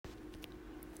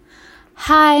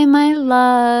Hi, my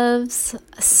loves.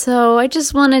 So I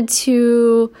just wanted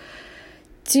to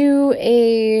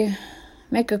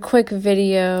make a quick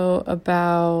video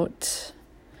about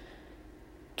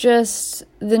just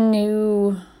the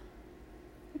new,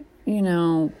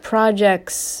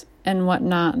 projects and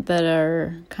whatnot that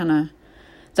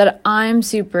I'm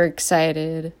super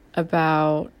excited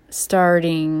about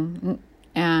starting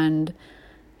and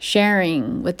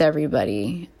sharing with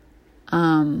everybody.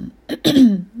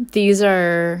 These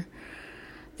are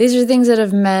things that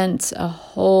have meant a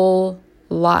whole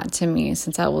lot to me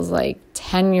since I was like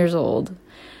 10 years old.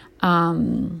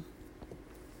 And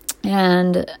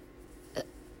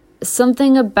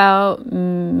something about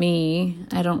me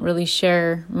I don't really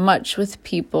share much with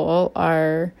people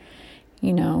are,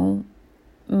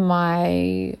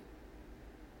 my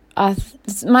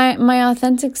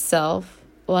authentic self.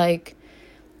 Like,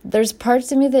 there's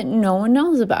parts of me that no one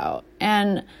knows about.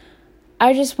 And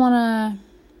I just want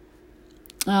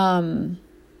to,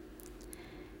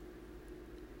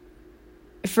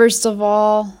 first of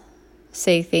all,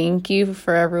 say thank you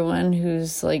for everyone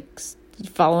who's like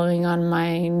following on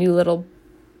my new little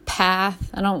path.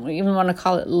 I don't even want to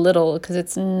call it little because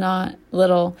it's not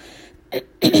little.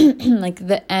 Like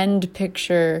the end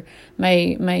picture,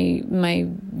 my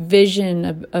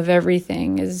vision of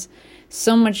everything is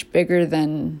so much bigger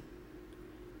than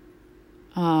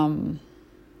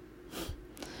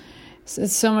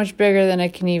it's so much bigger than I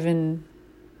can even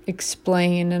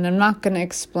explain, and I'm not going to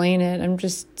explain it. I'm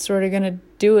just sort of going to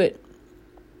do it.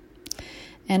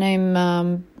 And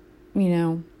I'm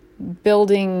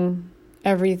building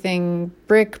everything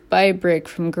brick by brick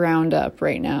from ground up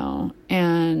right now.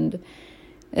 And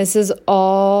this is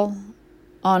all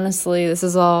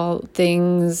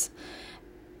things,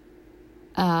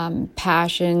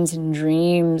 passions and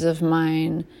dreams of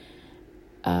mine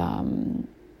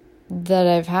that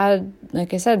I've had,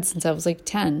 like I said, since I was like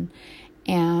 10.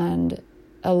 And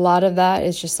a lot of that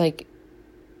is just like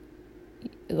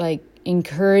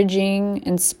encouraging,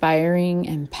 inspiring,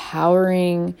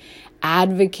 empowering,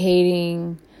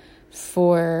 advocating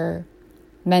for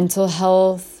mental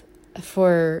health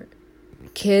for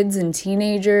kids and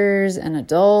teenagers and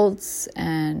adults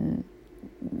and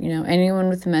anyone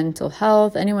with mental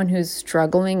health, anyone who's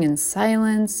struggling in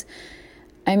silence.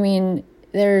 I mean,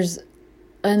 there's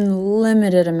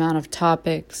unlimited amount of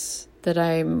topics that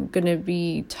I'm going to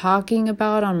be talking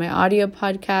about on my audio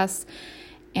podcast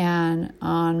and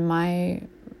on my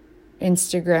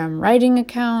Instagram writing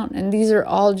account. And these are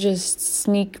all just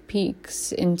sneak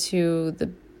peeks into the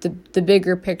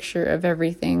bigger picture of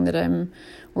everything that I'm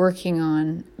working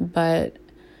on. But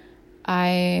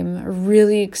I'm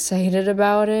really excited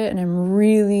about it, and I'm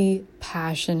really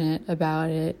passionate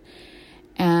about it.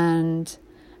 And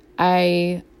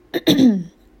I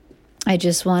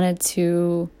just wanted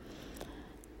to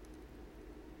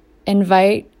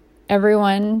invite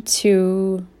everyone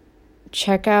to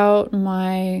check out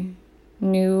my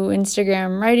new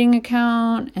Instagram writing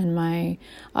account and my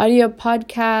audio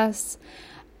podcasts.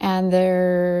 And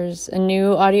there's a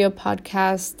new audio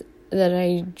podcast that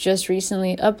I just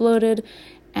recently uploaded.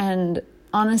 And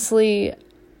honestly,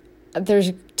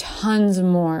 there's tons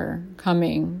more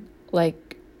coming.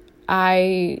 Like,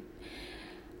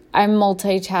 I'm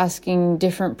multitasking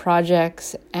different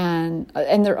projects, and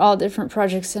they're all different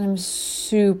projects, and I'm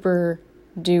super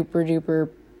duper duper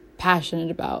passionate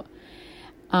about.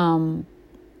 And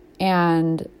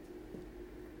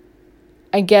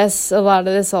I guess a lot of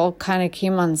this all kind of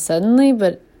came on suddenly,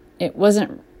 but it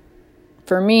wasn't,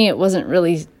 for me, it wasn't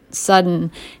really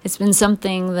sudden. It's been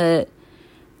something that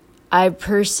I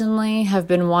personally have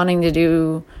been wanting to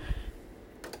do,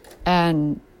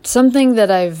 and something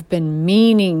that I've been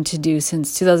meaning to do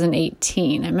since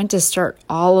 2018. I meant to start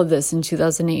all of this in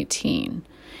 2018.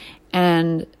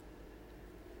 And,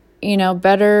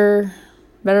 better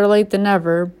late than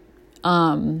never.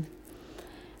 And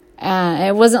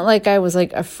it wasn't like I was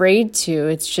like afraid to.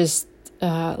 It's just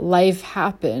life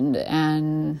happened,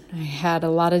 and I had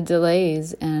a lot of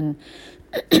delays, and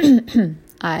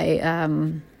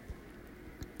I'm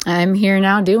here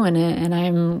now doing it, and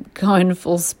I'm going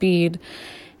full speed.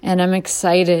 And I'm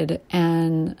excited.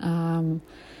 And,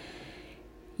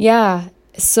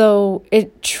 so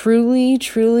it truly,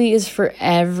 truly is for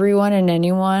everyone and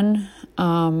anyone.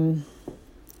 I'm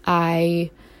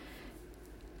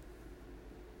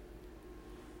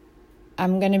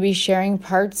going to be sharing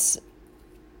parts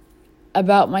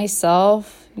about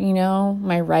myself,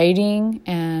 my writing,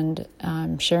 and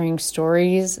sharing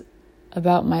stories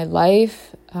about my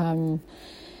life,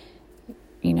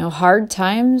 hard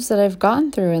times that I've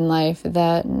gone through in life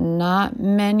that not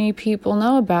many people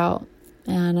know about.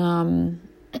 And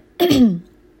I'm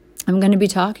going to be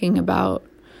talking about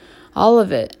all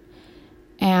of it,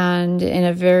 and in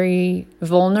a very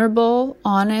vulnerable,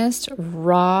 honest,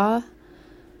 raw,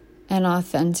 and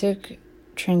authentic,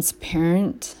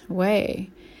 transparent way,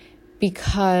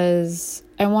 because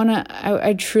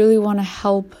I truly want to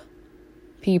help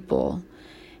people.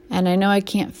 And I know I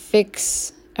can't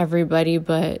fix everybody,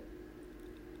 but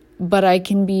I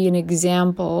can be an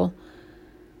example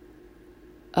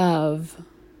of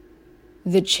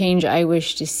the change I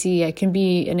wish to see. I can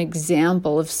be an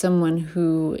example of someone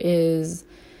who has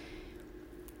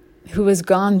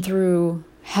gone through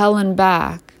hell and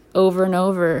back over and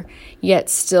over, yet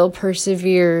still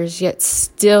perseveres, yet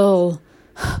still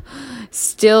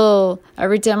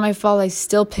every time I fall, I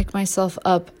still pick myself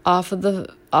up off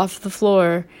the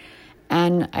floor,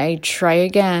 and I try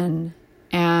again.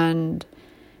 And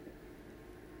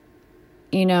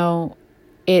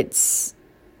it's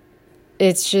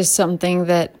just something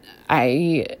that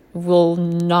I will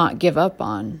not give up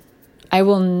on. I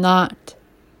will not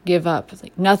give up.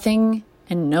 Like, nothing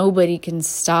and nobody can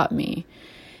stop me.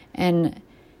 And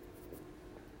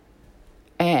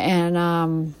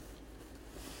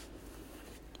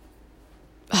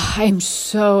I'm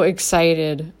so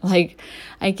excited. Like,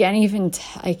 I can't even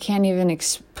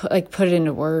put it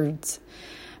into words,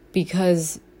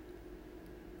 because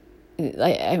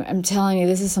I'm telling you,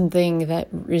 this is something that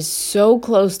is so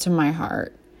close to my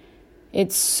heart.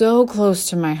 It's so close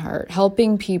to my heart,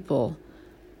 helping people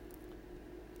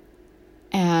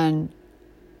and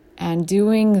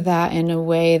doing that in a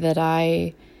way that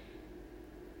I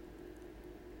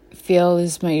feel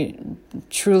is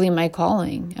truly my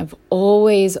calling. I've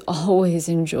always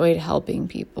enjoyed helping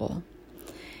people.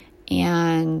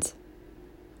 And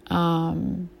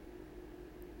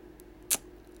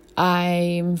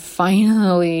I'm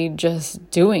finally just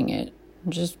doing it.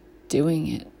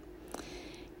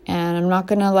 And I'm not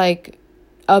going to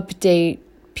update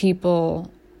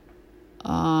people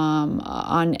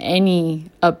on any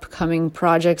upcoming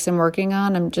projects I'm working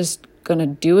on. I'm just going to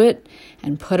do it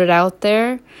and put it out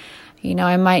there.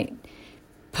 I might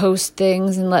post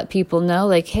things and let people know,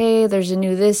 like, hey, there's a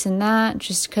new this and that,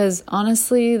 just because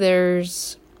honestly,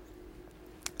 there's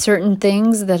certain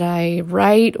things that I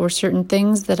write or certain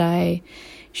things that I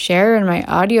share in my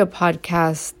audio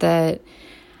podcast that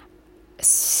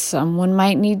someone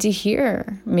might need to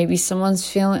hear. Maybe someone's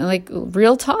feeling like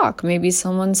real talk. Maybe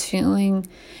someone's feeling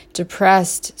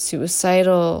depressed,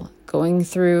 suicidal, going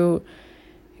through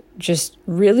just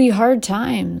really hard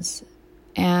times.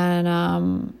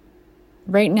 And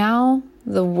right now,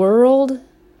 the world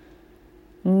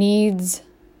needs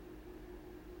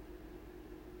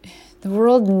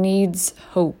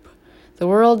hope. The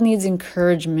world needs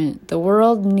encouragement. The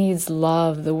world needs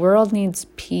love. The world needs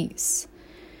peace.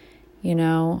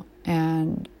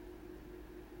 And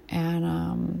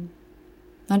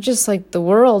not just like the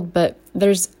world, but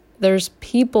there's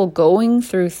people going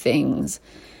through things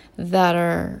that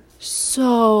are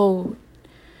so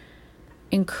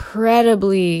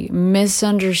incredibly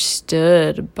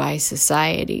misunderstood by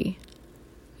society.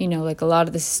 Like a lot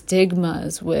of the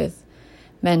stigmas with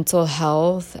mental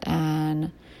health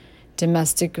and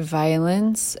domestic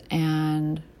violence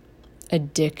and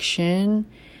addiction.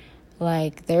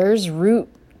 Like, there's root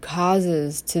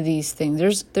causes to these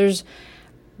things.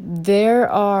 There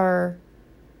are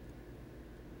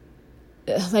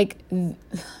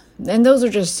and those are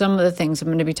just some of the things I'm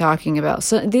going to be talking about.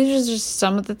 So these are just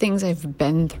some of the things I've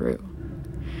been through,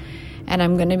 and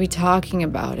I'm going to be talking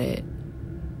about it.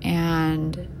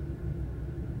 And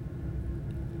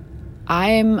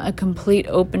I'm a complete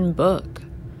open book.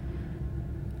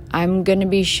 I'm going to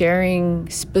be sharing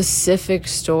specific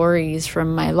stories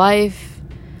from my life,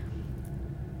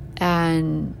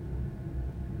 and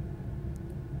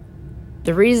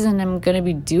the reason I'm going to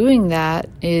be doing that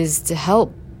is to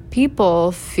help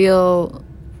people feel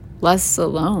less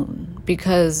alone.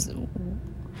 Because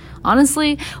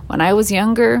honestly, when I was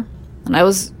younger, when I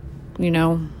was,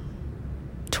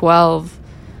 12,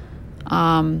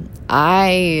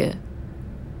 I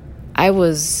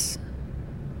was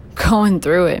going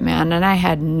through it, man, and I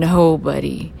had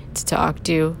nobody to talk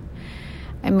to.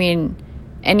 I mean,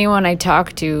 anyone I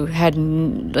talked to had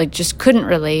just couldn't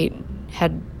relate,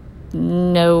 had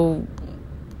no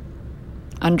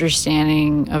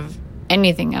understanding of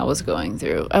anything I was going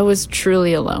through. I was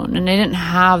truly alone, and I didn't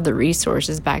have the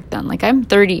resources back then. Like, I'm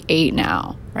 38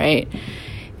 now, right?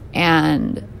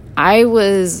 And I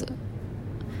was,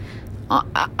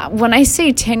 when I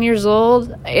say 10 years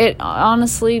old, it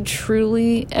honestly,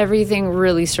 truly, everything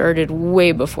really started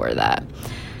way before that.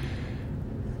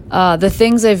 The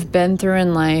things I've been through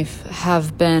in life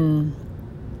have been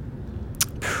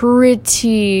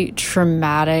pretty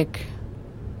traumatic,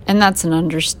 and that's an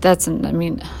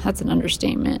understatement.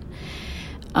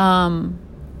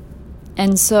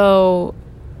 And so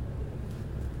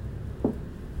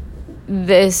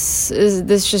this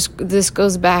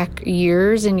goes back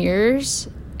years and years,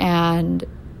 and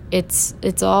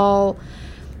it's all,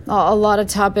 a lot of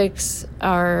topics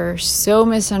are so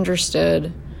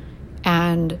misunderstood,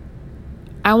 and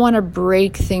I want to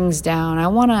break things down. I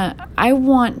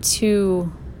want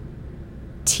to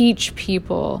teach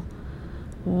people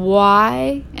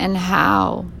why and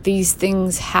how these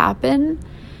things happen,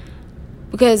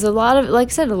 because a lot of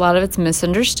it's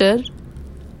misunderstood.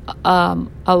 A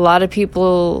lot of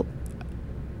people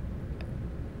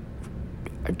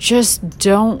just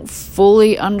don't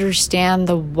fully understand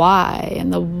the why,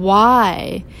 and the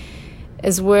why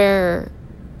is where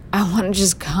I want to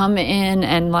just come in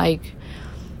and like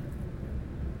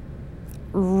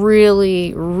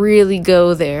really, really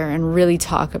go there and really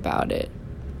talk about it.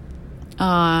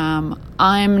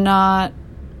 I'm not,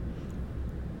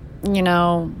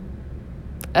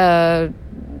 a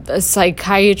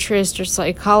psychiatrist or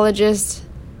psychologist,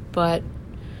 but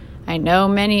I know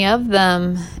many of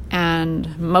them,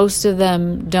 and most of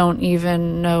them don't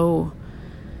even know.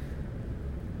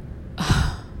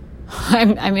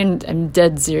 I'm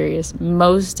dead serious.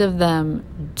 Most of them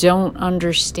don't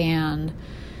understand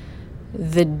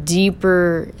the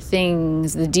deeper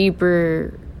things, the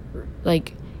deeper,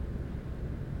 like,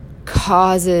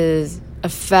 causes,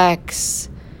 effects,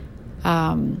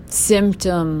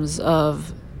 symptoms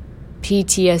of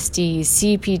PTSD,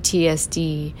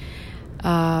 CPTSD,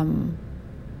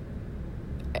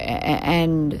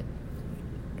 and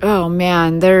oh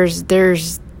man, there's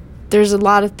a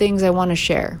lot of things I want to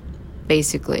share,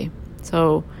 basically.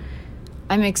 So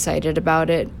I'm excited about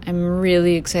it. I'm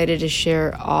really excited to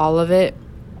share all of it.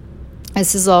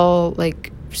 This is all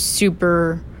like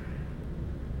super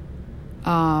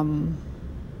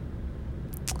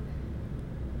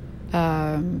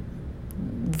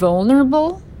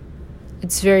vulnerable.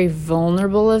 It's very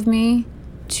vulnerable of me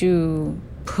to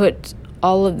put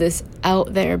all of this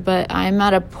out there, but I'm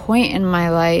at a point in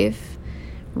my life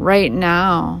right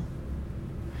now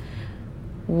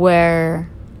where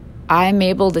I'm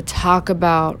able to talk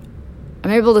about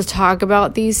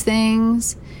these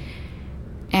things,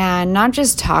 and not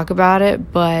just talk about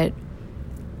it, but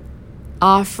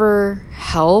offer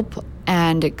help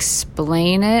and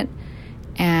explain it,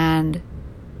 and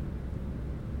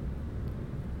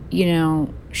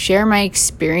share my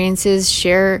experiences,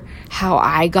 share how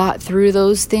I got through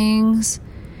those things,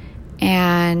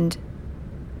 and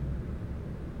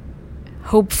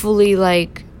hopefully,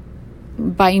 like,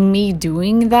 by me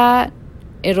doing that,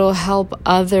 it'll help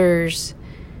others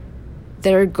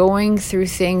that are going through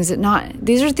things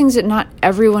these are things that not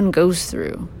everyone goes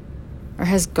through or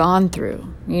has gone through,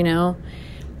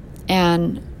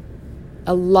 and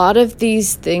a lot of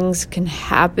these things can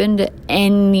happen to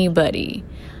anybody.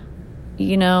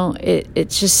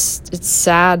 It's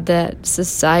sad that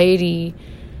society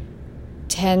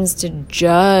tends to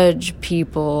judge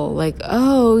people like,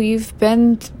 oh,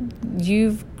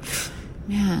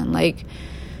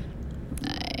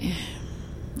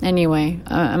 anyway,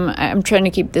 I'm trying to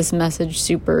keep this message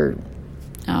super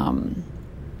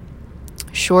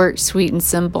short, sweet, and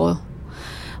simple,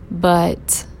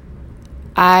 but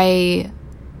I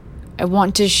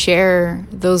want to share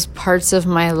those parts of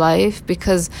my life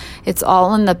because it's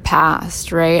all in the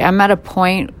past, right? I'm at a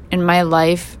point in my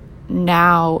life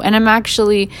now, and I'm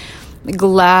actually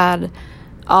glad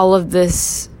all of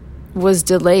this was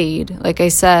delayed. Like I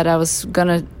said, I was going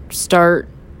to start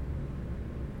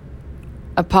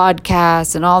a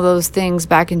podcast and all those things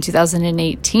back in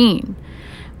 2018.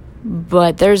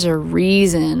 But there's a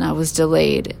reason I was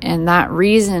delayed, and that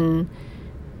reason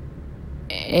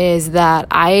is that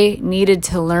I needed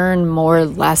to learn more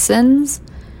lessons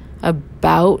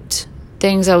about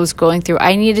things I was going through.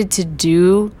 I needed to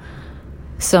do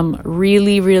some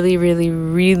really, really, really,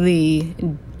 really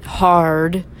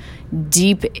hard,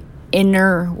 deep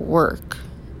inner work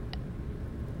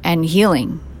and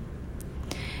healing.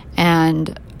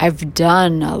 And I've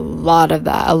done a lot of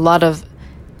that.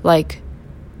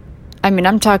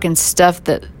 I'm talking stuff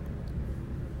that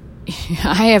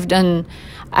I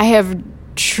have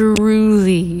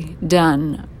truly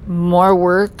done more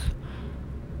work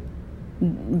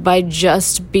by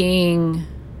just being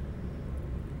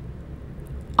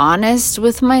honest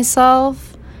with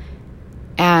myself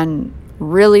and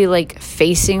really like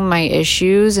facing my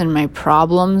issues and my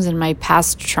problems and my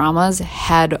past traumas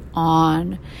head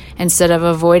on. Instead of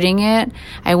avoiding it,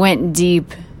 I went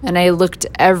deep and I looked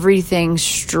everything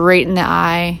straight in the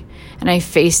eye and I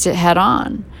faced it head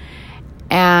on.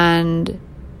 And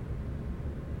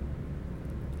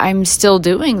I'm still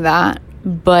doing that,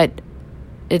 but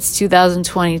it's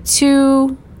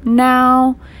 2022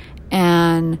 now,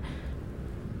 and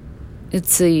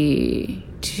it's late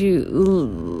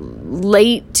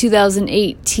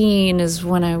 2018 is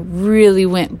when I really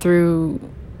went through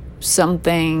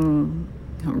something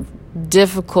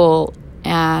difficult,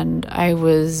 and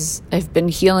I've been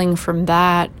healing from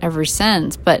that ever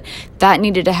since. But that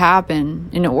needed to happen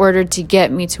in order to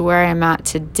get me to where I'm at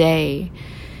today.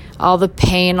 All the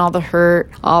pain, all the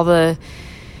hurt, all the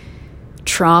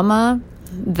trauma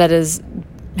that has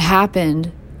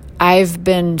happened, I've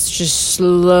been just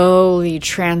slowly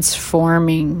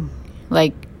transforming,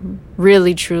 like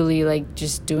really, truly, like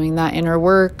just doing that inner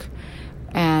work.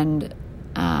 And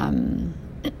I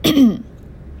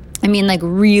mean, like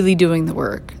really doing the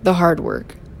work, the hard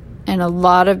work. And a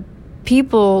lot of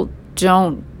people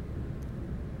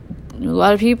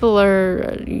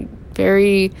are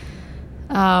very,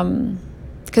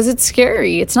 because it's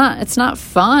scary. It's not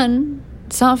fun.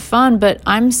 It's not fun, but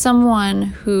I'm someone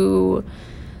who,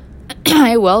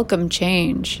 I welcome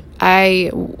change.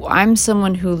 I'm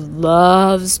someone who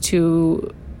loves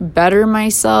to better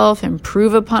myself,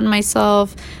 improve upon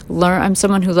myself, learn. I'm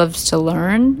someone who loves to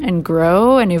learn and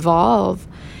grow and evolve.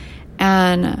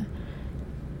 And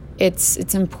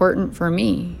it's important for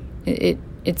me.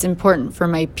 It's important for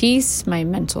my peace, my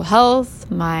mental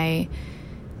health, my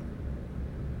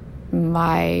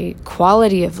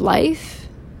quality of life.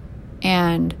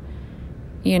 And,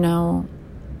 you know,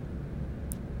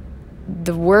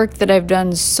 the work that I've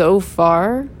done so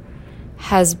far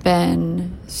has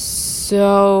been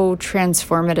so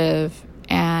transformative,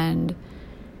 and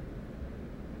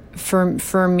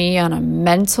for me on a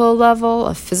mental level,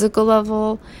 a physical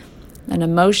level, an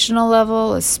emotional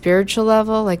level, a spiritual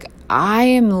level, like I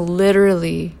am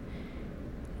literally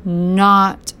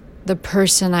not the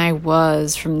person I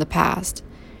was from the past.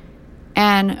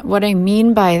 And what I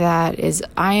mean by that is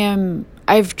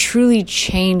I've truly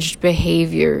changed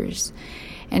behaviors.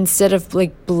 Instead of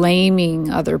like blaming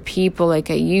other people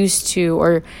like I used to,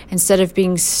 or instead of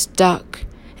being stuck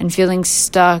and feeling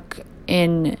stuck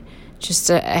in just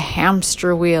a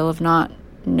hamster wheel of not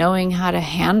knowing how to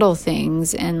handle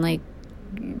things, and like,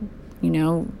 you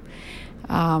know,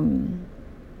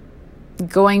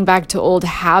 going back to old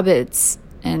habits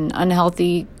and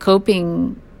unhealthy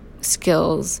coping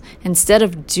skills. Instead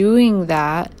of doing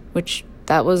that, which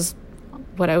that was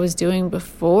what I was doing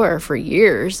before for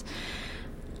years,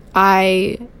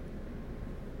 I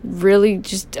really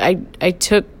just, I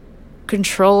took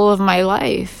control of my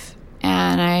life,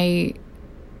 and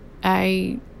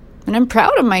I'm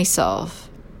proud of myself.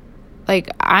 Like,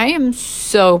 I am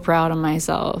so proud of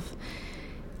myself.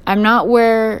 I'm not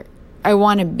where I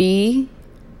want to be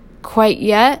quite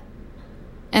yet,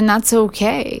 and that's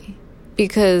okay,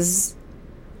 because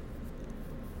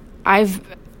I've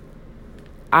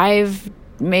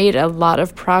made a lot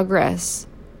of progress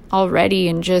already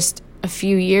in just a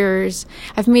few years.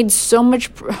 I've made so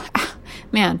much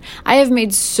I have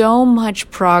made so much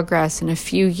progress in a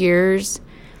few years,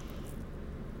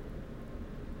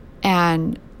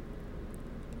 and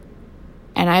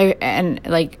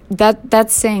like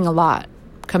that's saying a lot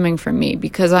coming from me,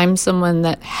 because I'm someone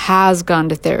that has gone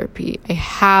to therapy. I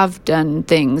have done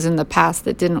things in the past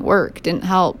that didn't work, didn't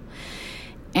help.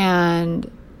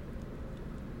 And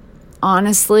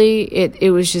honestly,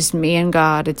 it was just me and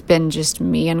God. It's been just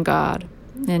me and God.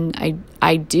 And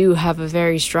I do have a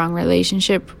very strong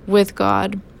relationship with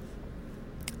God.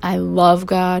 I love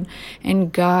God.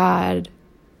 And God,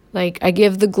 like, I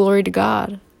give the glory to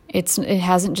God. It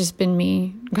hasn't just been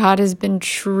me. God has been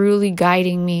truly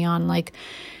guiding me on, like,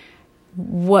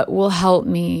 what will help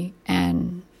me.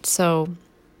 And so,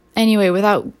 anyway,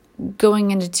 without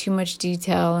going into too much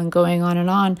detail and going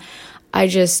on, I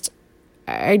just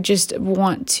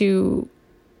want to,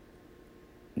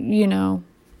 you know,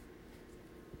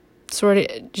 sort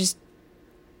of just,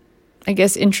 I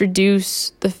guess,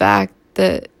 introduce the fact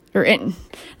that,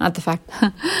 not the fact,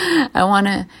 I want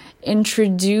to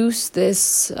introduce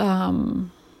this,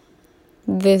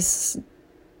 this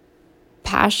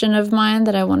passion of mine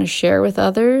that I want to share with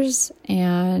others.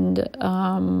 And,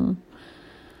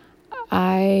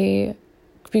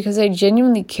 because I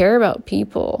genuinely care about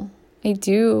people. I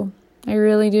do. I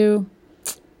really do.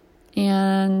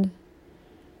 And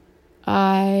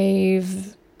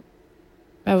I've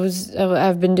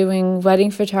I've been doing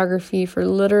wedding photography for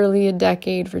literally a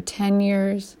decade, for 10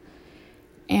 years.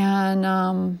 And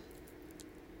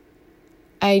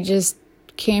I just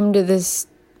came to this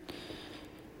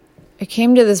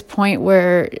point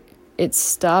where it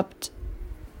stopped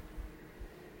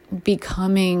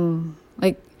becoming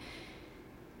like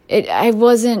it. I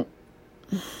wasn't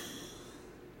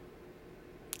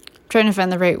trying to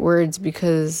find the right words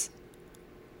because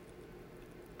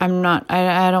I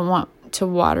don't want to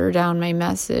water down my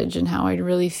message and how I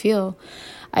really feel.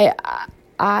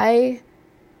 I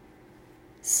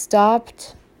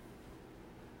stopped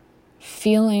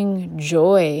feeling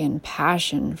joy and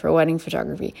passion for wedding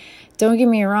photography. Don't get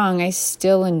me wrong, I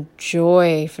still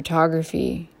enjoy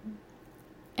photography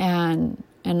and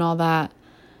all that,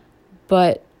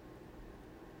 but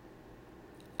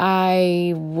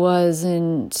I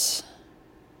wasn't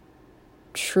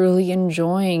truly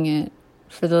enjoying it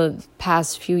for the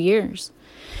past few years.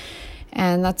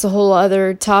 And that's a whole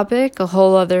other topic, a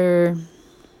whole other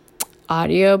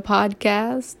audio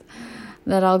podcast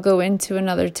that I'll go into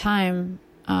another time.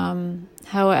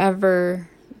 However,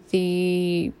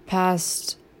 the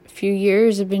past few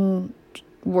years I've been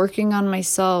working on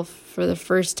myself for the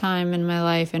first time in my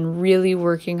life and really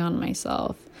working on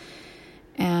myself.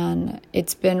 And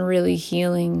it's been really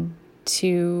healing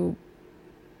to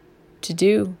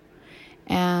do.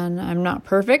 And I'm not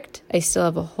perfect. I still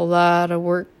have a whole lot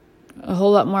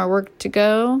more work to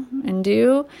go and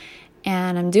do.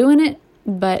 And I'm doing it.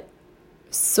 But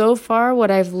so far,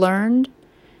 what I've learned,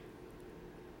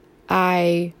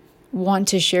 I want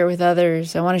to share with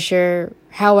others. I want to share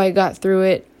how I got through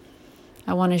it.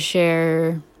 I want to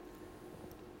share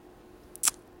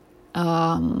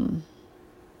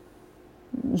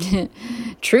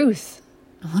truth.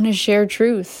 I want to share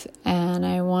truth, and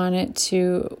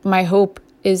my hope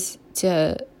is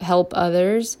to help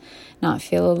others not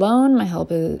feel alone. My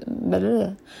hope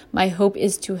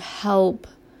is to help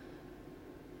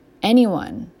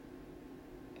anyone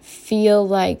feel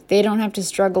like they don't have to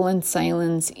struggle in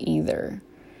silence either,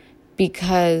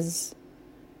 because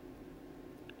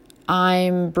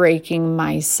I'm breaking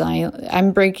my silence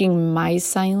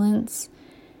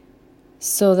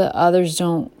so that others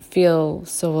don't feel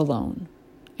so alone.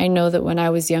 I know that when I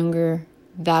was younger,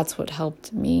 that's what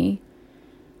helped me.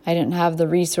 I didn't have the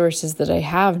resources that I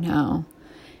have now.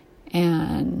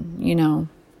 And,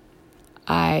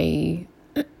 I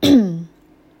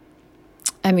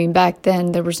back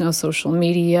then there was no social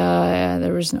media. I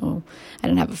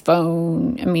didn't have a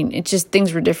phone.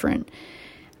 Things were different.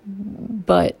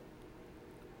 But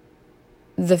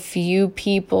the few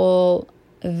people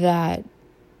that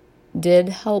did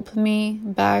help me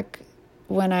back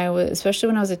especially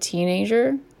when I was a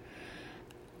teenager,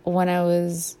 when I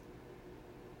was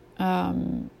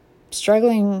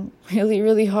struggling really,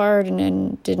 really hard and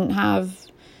I didn't have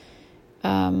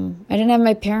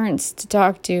my parents to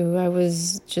talk to. I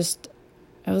was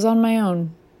on my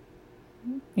own,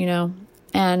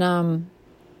 and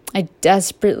I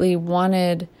desperately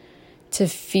wanted to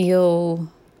feel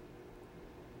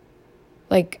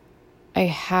like I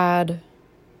had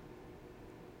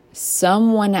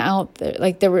someone out there,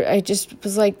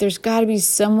 there's got to be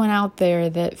someone out there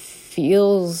that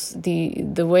feels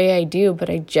the way I do, but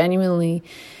I genuinely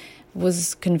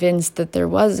was convinced that there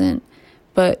wasn't.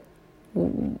 But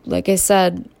like I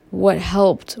said, what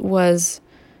helped was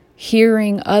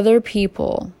hearing other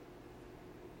people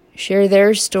share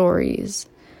their stories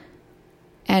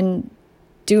and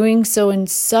doing so in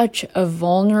such a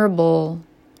vulnerable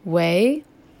way,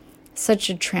 such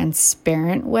a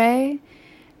transparent way.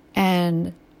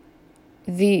 And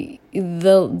the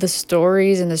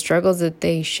stories and the struggles that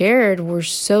they shared were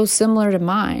so similar to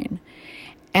mine.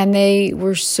 And they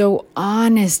were so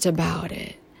honest about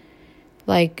it.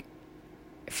 Like,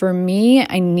 for me,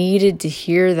 I needed to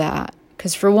hear that.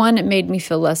 Because for one, it made me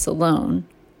feel less alone.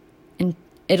 And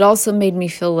it also made me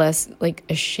feel less,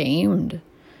 ashamed.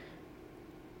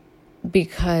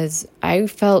 Because I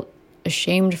felt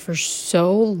ashamed for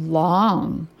so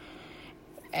long.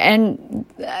 And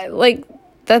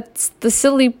that's the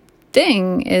silly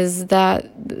thing, is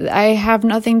that I have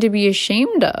nothing to be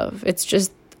ashamed of. It's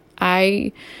just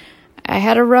I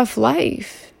had a rough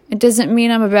life. It doesn't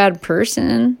mean I'm a bad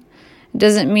person. It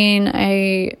doesn't mean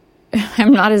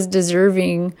I'm not as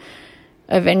deserving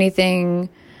of anything.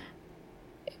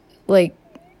 It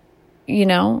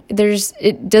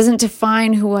doesn't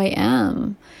define who I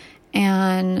am.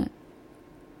 And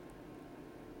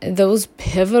those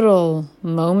pivotal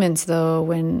moments, though,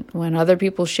 when other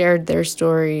people shared their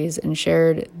stories and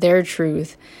shared their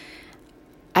truth,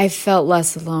 I felt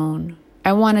less alone.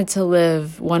 I wanted to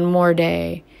live one more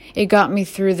day. It got me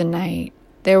through the night.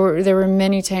 There were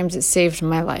many times it saved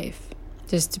my life,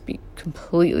 just to be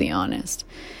completely honest.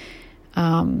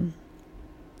 And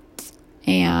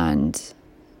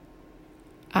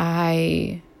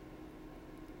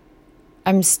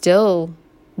I'm still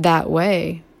that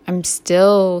way. I'm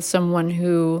still someone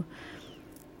who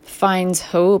finds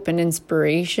hope and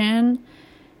inspiration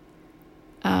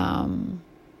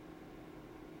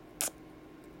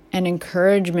and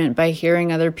encouragement by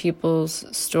hearing other people's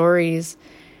stories.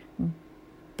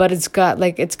 But it's got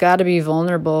to be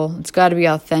vulnerable. It's got to be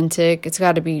authentic. It's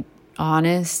got to be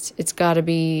honest. It's got to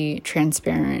be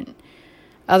transparent.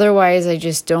 Otherwise, I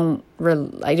just don't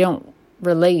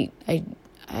relate.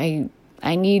 I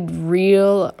need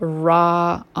real,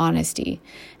 raw honesty.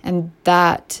 And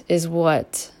that is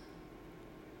what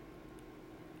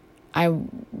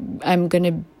I'm going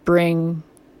to bring.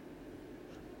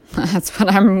 That's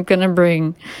what I'm going to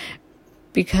bring,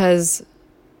 because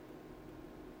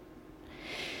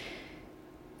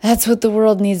that's what the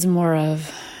world needs more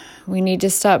of. We need to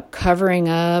stop covering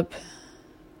up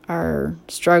our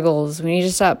struggles. We need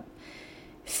to stop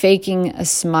faking a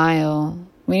smile.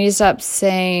 We need to stop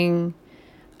saying,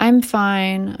 "I'm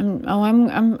fine.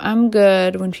 I'm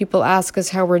good," when people ask us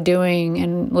how we're doing,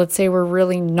 and let's say we're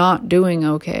really not doing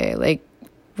okay. Like,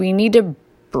 we need to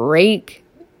break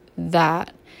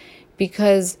that,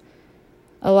 because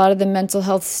a lot of the mental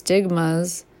health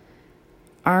stigmas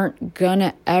aren't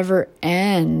gonna ever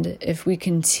end if we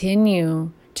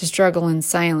continue to struggle in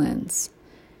silence.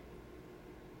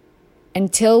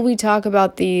 Until we talk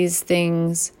about these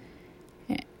things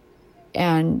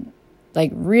and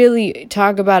really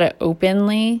talk about it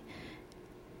openly,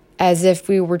 as if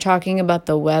we were talking about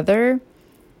the weather,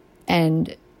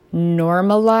 and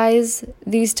normalize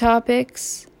these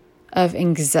topics of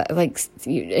anxiety,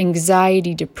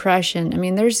 depression. I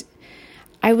mean,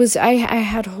 I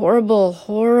had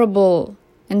horrible,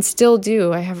 and still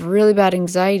do. I have really bad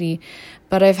anxiety,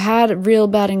 but I've had real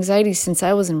bad anxiety since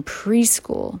I was in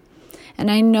preschool.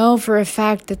 And I know for a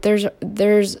fact that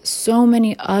there's so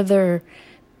many other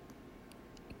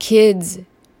kids,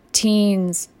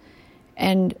 teens,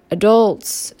 and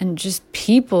adults, and just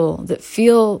people that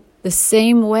feel the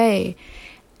same way.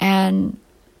 And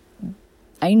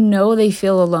I know they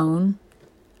feel alone,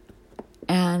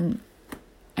 and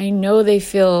I know they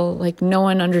feel like no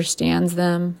one understands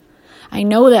them. I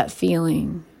know that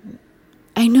feeling.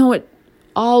 I know it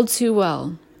all too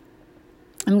well.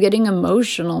 I'm getting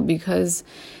emotional because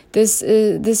this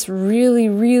really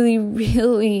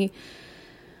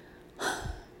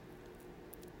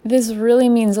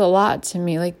means a lot to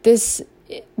me. Like, this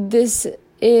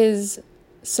is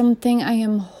something I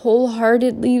am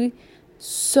wholeheartedly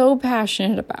so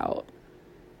passionate about.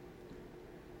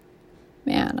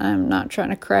 Man, I'm not trying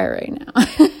to cry right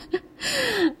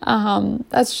now.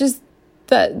 That's just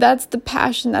that's the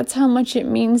passion. That's how much it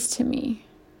means to me,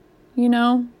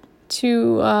 to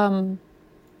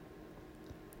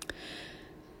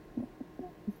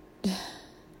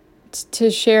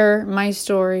share my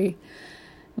story,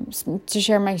 to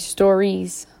share my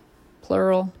stories,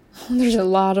 plural. There's a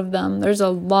lot of them. There's a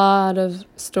lot of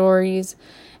stories,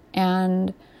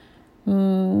 and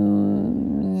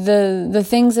the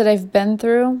things that I've been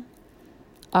through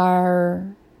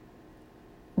are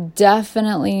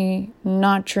definitely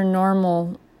not your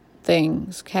normal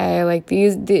things. Okay, like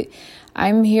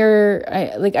I'm here.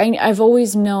 I've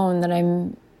always known that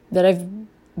I've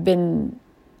been.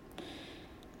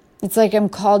 It's like I'm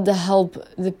called to help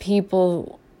the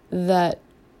people that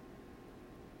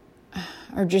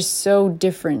are just so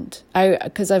different.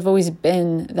 Because I've always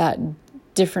been that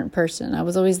different person. I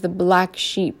was always the black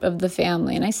sheep of the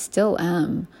family, and I still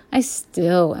am.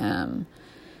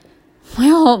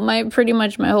 Pretty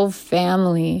much my whole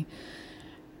family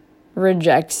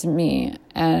rejects me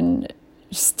and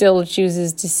still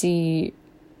chooses to see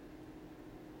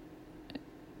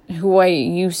who I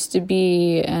used to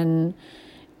be. And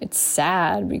it's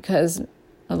sad because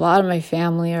a lot of my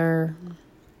family are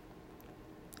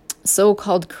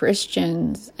so-called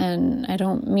Christians, and I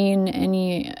don't mean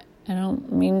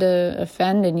to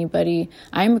offend anybody.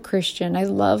 I'm a Christian. I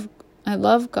love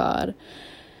God.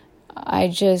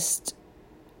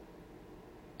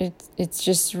 It's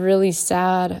just really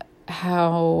sad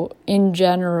how, in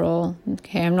general,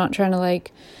 okay, I'm not trying to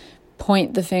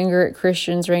point the finger at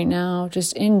Christians right now,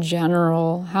 just in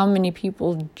general, how many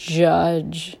people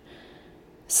judge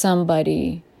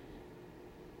somebody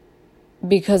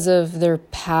because of their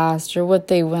past or what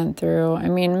they went through. I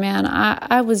mean, man,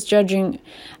 I've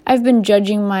been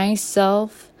judging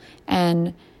myself,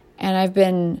 and I've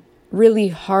been really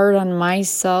hard on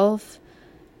myself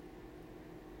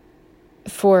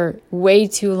for way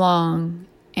too long,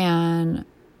 and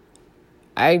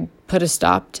I put a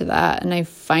stop to that, and I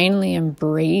finally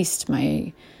embraced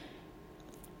my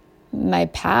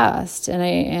past,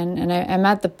 and I'm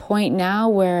at the point now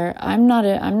where I'm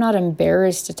not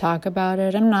embarrassed to talk about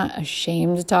it. I'm not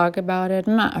ashamed to talk about it.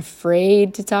 I'm not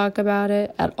afraid to talk about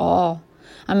it at all.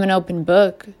 I'm an open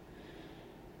book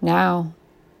now.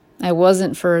 I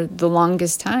wasn't for the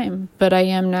longest time, but I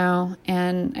am now,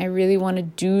 and I really want to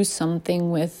do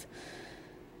something with.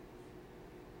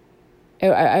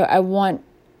 I want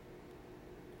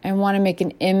to make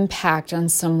an impact on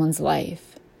someone's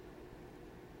life.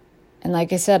 And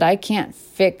like I said, I can't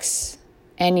fix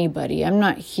anybody. I'm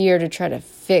not here to try to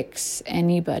fix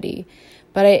anybody.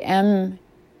 But I am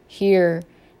here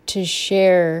to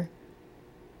share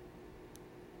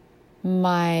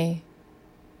and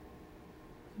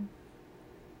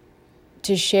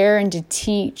to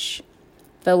teach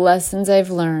the lessons I've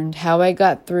learned, how I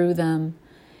got through them,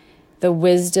 the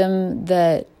wisdom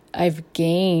that I've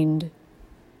gained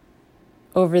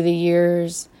over the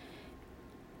years.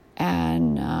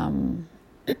 And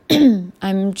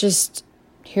I'm just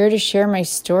here to share my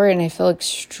story, and I feel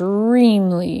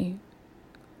extremely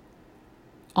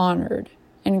honored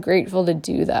and grateful to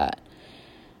do that.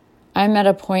 I'm at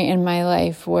a point in my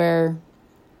life where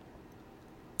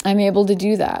I'm able to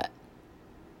do that.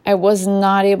 I was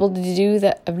not able to do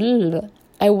that.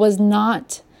 I was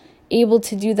not able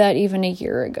to do that even a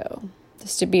year ago.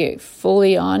 Just to be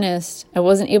fully honest, I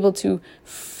wasn't able to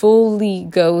fully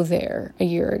go there a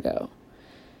year ago.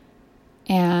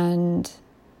 And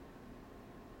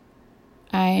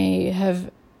I have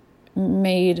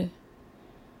made,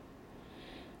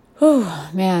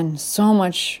 so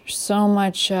much,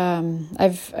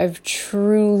 I've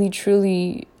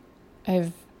truly,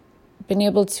 I've been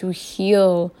able to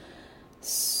heal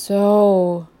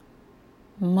so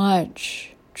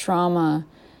much trauma.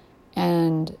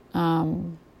 And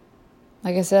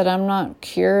like I said, I'm not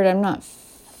cured. I'm not,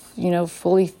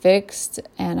 fully fixed.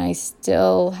 And I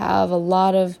still have a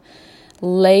lot of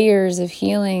layers of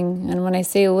healing. And when I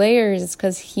say layers, it's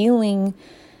because healing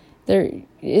there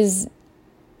is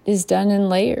done in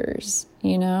layers,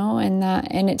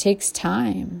 and it takes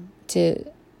time to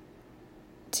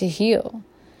heal.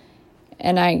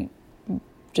 And I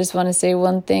just want to say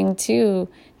one thing too: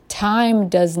 time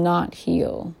does not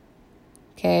heal.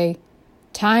 Okay?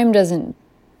 Time doesn't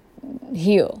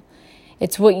heal.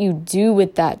 It's what you do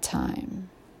with that time.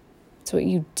 It's what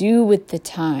you do with the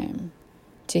time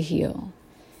to heal.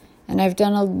 And I've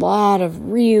done a lot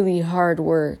of really hard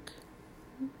work.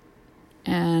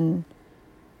 And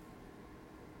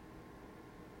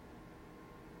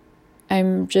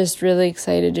I'm just really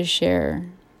excited to share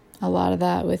a lot of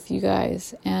that with you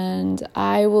guys. And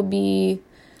I will be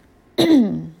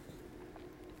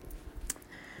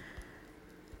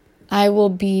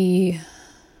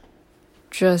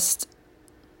just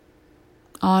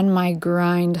on my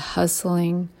grind,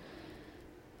 hustling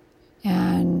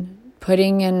and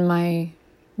putting in my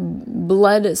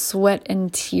blood, sweat,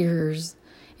 and tears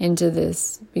into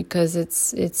this, because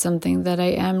it's something that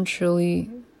I am truly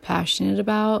passionate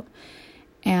about,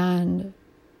 and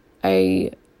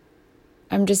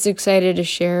I'm just excited to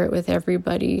share it with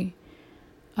everybody.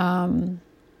 Not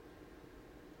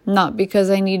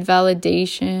because I need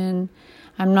validation.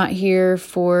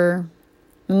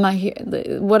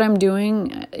 What I'm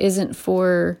doing isn't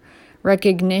for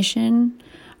recognition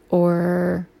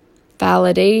or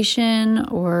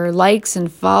validation or likes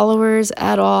and followers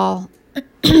at all.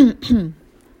 Sorry,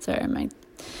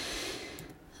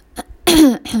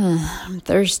 I'm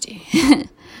thirsty.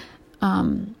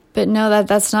 But no,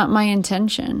 that's not my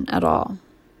intention at all.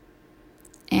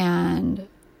 And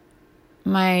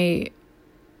my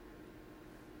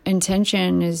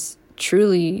intention is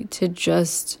truly to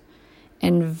just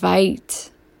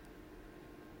invite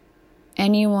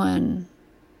anyone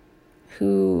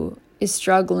who is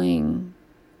struggling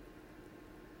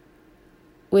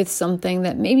with something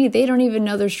that maybe they don't even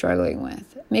know they're struggling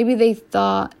with.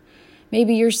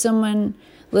 Maybe you're someone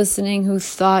listening who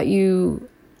thought you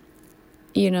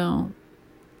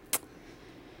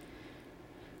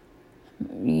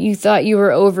thought you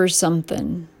were over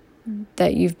something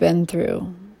that you've been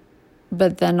through.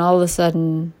 But then all of a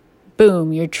sudden,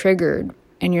 boom, you're triggered.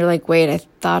 And you're like, wait, I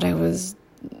thought I was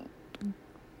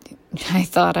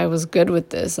good with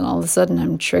this. And all of a sudden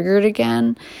I'm triggered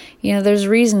again. There's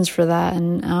reasons for that.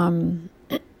 And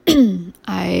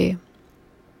my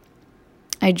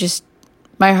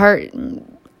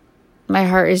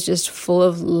heart is just full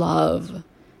of love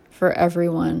for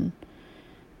everyone.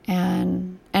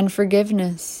 And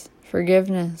forgiveness.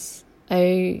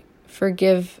 I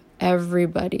forgive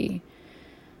everybody.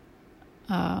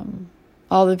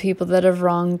 All the people that have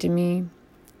wronged me,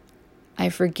 I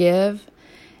forgive.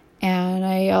 And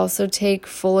I also take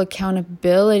full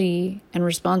accountability and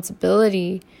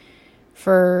responsibility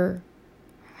for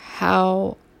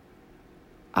how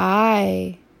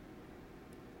I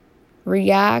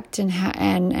react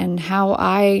and how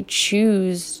I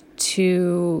choose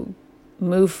to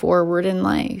move forward in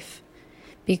life,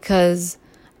 because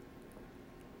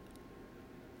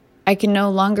I can no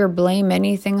longer blame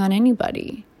anything on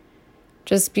anybody.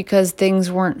 Just because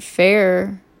things weren't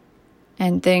fair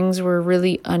and things were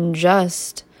really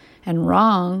unjust and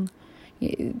wrong,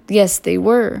 yes, they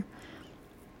were.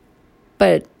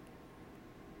 But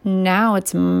now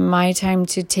it's my time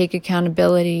to take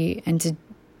accountability and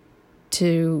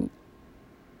to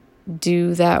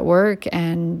do that work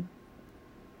and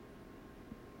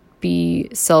be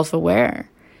self-aware.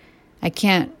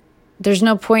 There's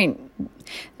no point,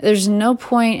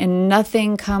 and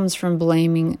nothing comes from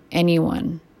blaming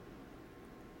anyone.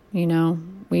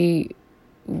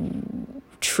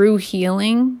 True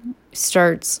healing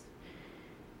starts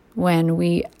when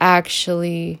we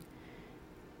actually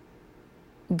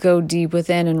go deep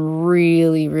within and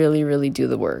really, really, really do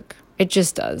the work. It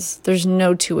just does. There's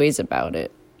no two ways about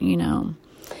it, And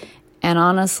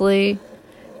honestly,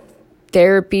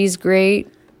 therapy's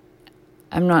great.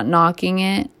 I'm not knocking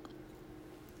it,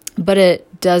 but it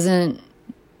doesn't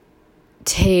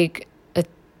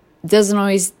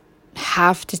always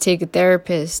have to take a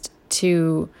therapist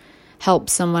to help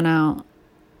someone out.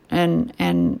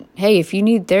 And hey, if you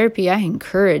need therapy, I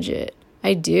encourage it.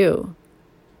 I do.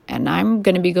 And I'm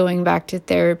going to be going back to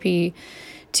therapy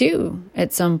too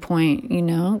at some point,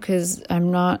 because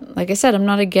I'm not, like I said, I'm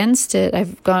not against it.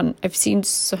 I've seen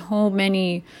so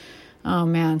many,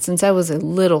 since I was a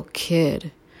little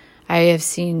kid, I have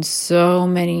seen so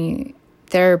many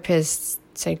therapists,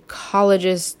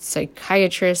 psychologists,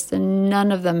 psychiatrists, and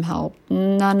none of them helped.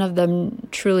 None of them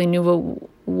truly knew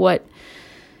what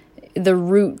the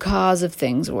root cause of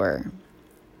things were.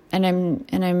 I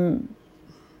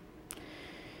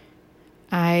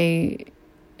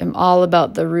am all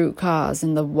about the root cause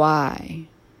and the why.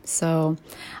 So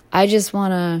I just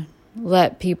want to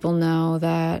let people know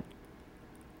that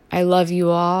I love you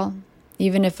all.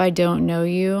 Even if I don't know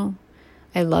you,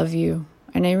 I love you.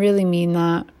 And I really mean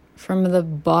that from the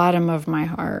bottom of my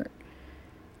heart.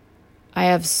 I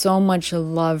have so much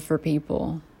love for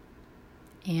people.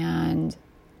 And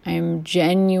I'm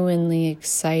genuinely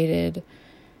excited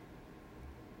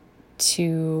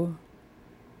to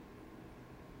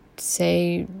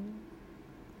say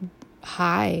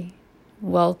hi.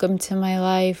 Welcome to my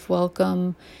life.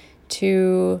 Welcome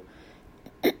to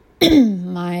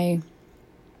my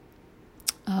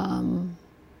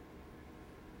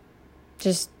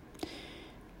just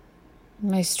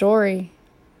my story,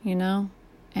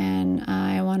 and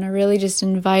I want to really just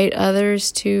invite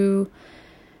others to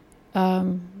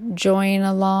join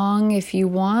along if you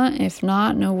want. If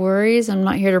not, no worries. I'm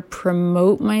not here to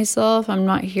promote myself. I'm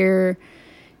not here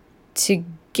to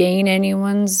gain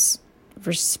anyone's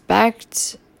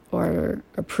respect or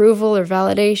approval or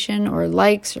validation or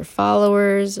likes or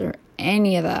followers or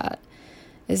any of that.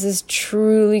 This is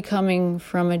truly coming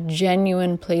from a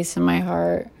genuine place in my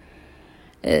heart.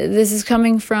 This is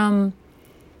coming from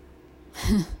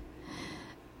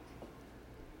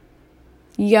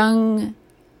the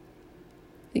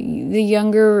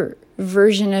younger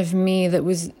version of me that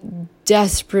was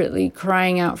desperately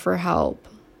crying out for help.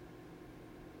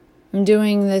 I'm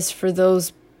doing this for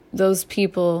those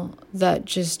people that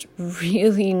just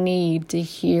really need to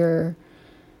hear,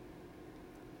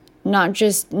 not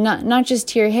just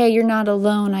hear, hey, you're not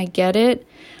alone, I get it,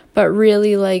 but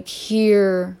really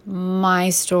hear my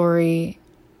story,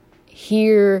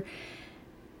 hear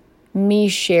me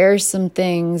share some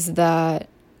things that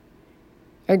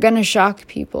are going to shock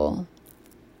people.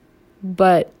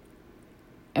 But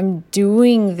I'm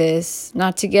doing this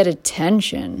not to get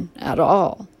attention at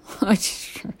all.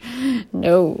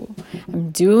 No,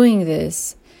 I'm doing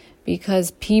this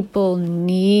because people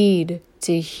need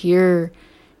to hear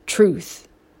truth.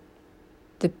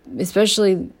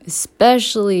 Especially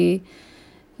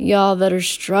y'all that are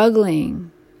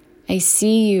struggling. I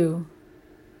see you.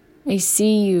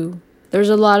 There's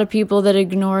a lot of people that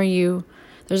ignore you.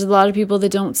 There's a lot of people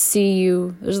that don't see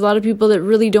you. There's a lot of people that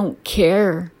really don't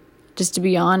care, just to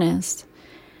be honest.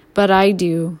 But I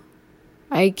do.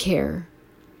 I care.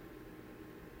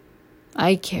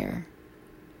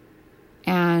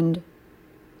 And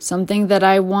something that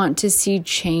I want to see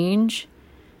change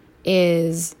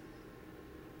is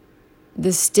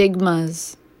the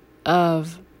stigmas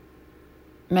of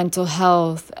mental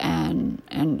health and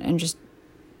just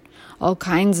all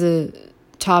kinds of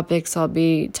topics I'll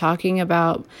be talking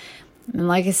about. And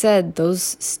like I said,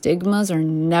 those stigmas are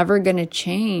never going to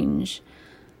change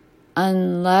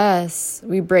unless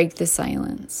we break the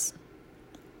silence.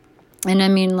 And I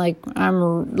mean,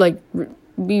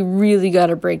 we really got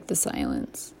to break the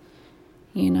silence,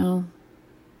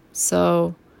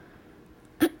 So,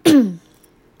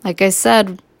 like I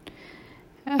said,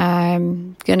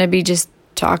 I'm going to be just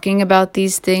talking about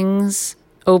these things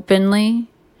openly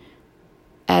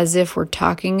as if we're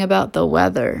talking about the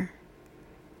weather.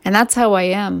 And that's how I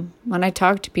am. When I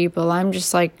talk to people, I'm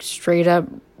just like straight up,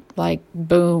 like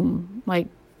boom.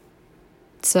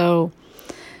 So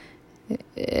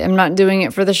I'm not doing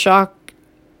it for the shock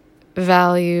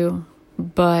value,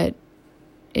 but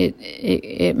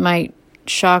it might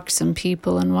shock some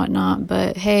people and whatnot.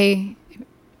 But hey,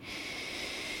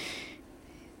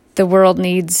 the world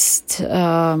needs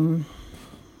to,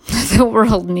 the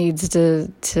world needs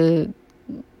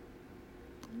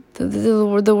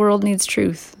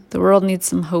truth. The world needs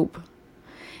some hope.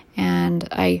 And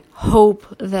I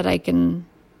hope that I can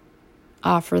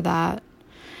offer that.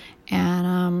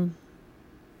 And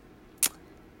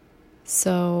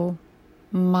so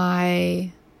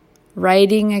my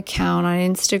writing account on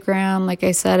Instagram, like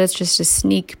I said, it's just a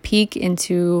sneak peek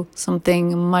into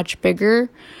something much bigger.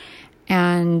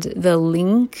 And the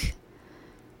link,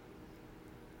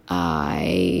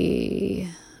 I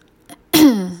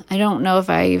don't know if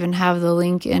I even have the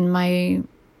link in my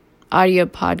audio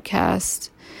podcast,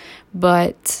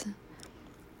 but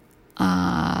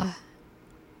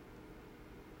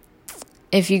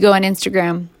if you go on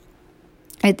Instagram,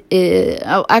 I'll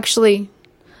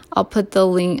put the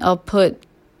link. I'll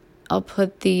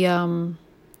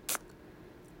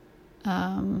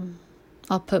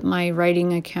put my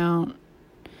writing account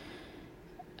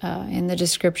in the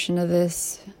description of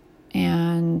this,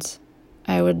 and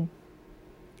I would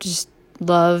just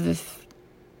love if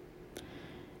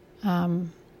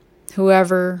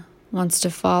whoever wants to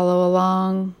follow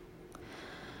along.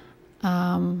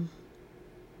 And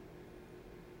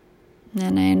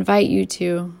I invite you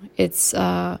to. It's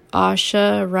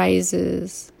Asha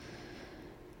Rises,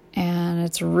 and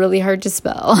it's really hard to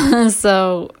spell.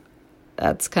 So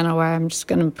that's kind of why I'm just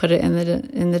going to put it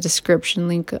in the description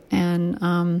link.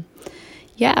 And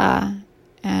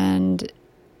and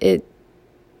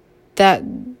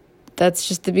that's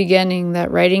just the beginning.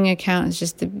 That writing account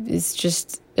is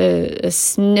just a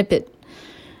snippet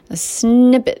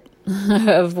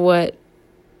of what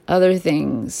other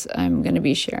things I'm going to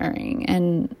be sharing,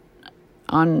 and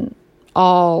on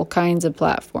all kinds of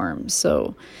platforms.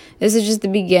 So this is just the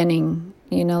beginning.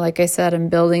 Like I said, I'm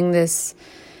building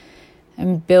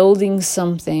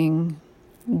something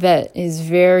that is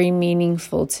very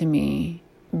meaningful to me,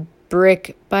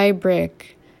 brick by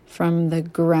brick, from the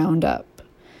ground up.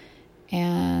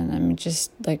 And I'm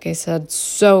just, like I said,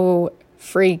 so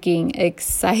freaking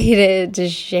excited to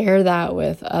share that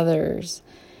with others.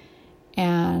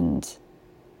 And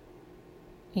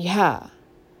yeah,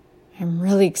 I'm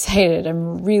really excited.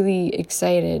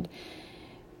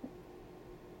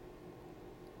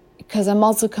 Because I'm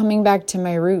also coming back to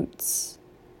my roots.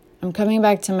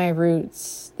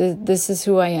 This is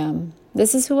who I am.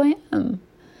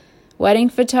 Wedding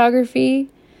photography.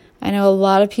 I know a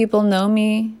lot of people know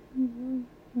me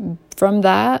from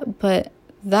that, but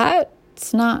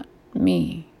that's not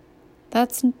me.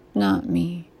 It's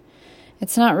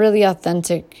not really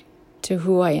authentic to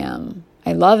who I am.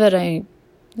 I love it. I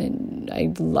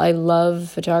love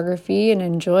photography and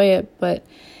enjoy it, but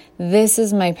this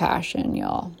is my passion,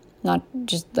 y'all. Not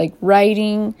just like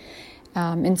writing,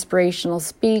 inspirational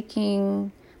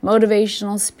speaking,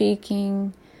 motivational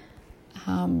speaking,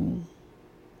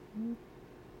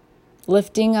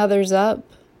 lifting others up,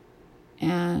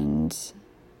 and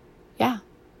yeah,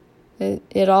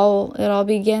 it all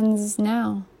begins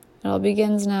now.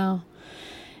 And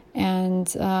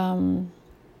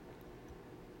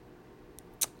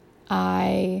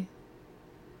I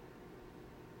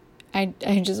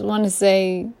just want to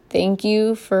say thank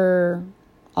you for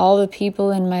all the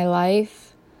people in my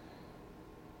life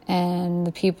and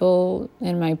the people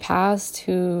in my past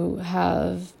who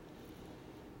have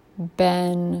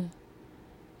been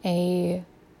a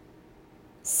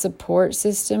support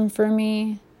system for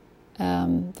me.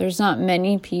 There's not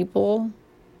many people,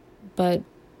 but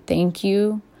thank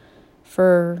you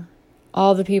for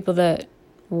all the people that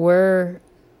were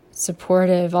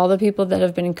supportive, all the people that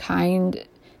have been kind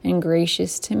and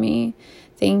gracious to me.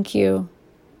 Thank you.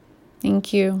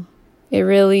 It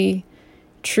really,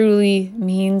 truly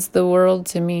means the world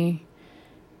to me.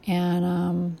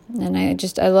 And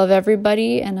I love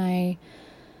everybody,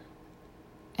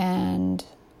 and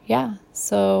yeah,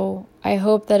 so I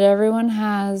hope that everyone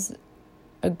has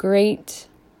a great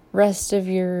rest of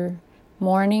your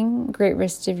morning, a great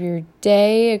rest of your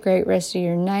day, a great rest of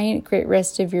your night, a great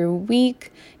rest of your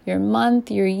week, your month,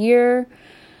 your year,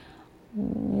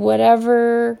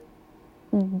 whatever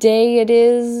day it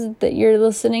is that you're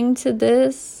listening to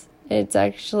this. It's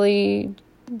actually,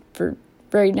 for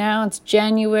right now, it's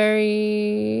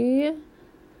January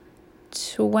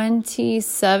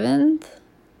 27th,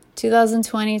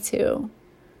 2022.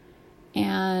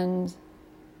 And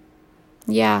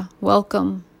yeah,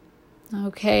 welcome.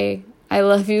 Okay, I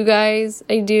love you guys.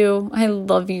 I do. I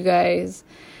love you guys.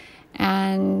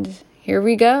 And here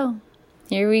we go.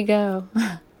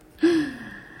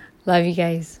 Love you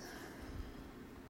guys.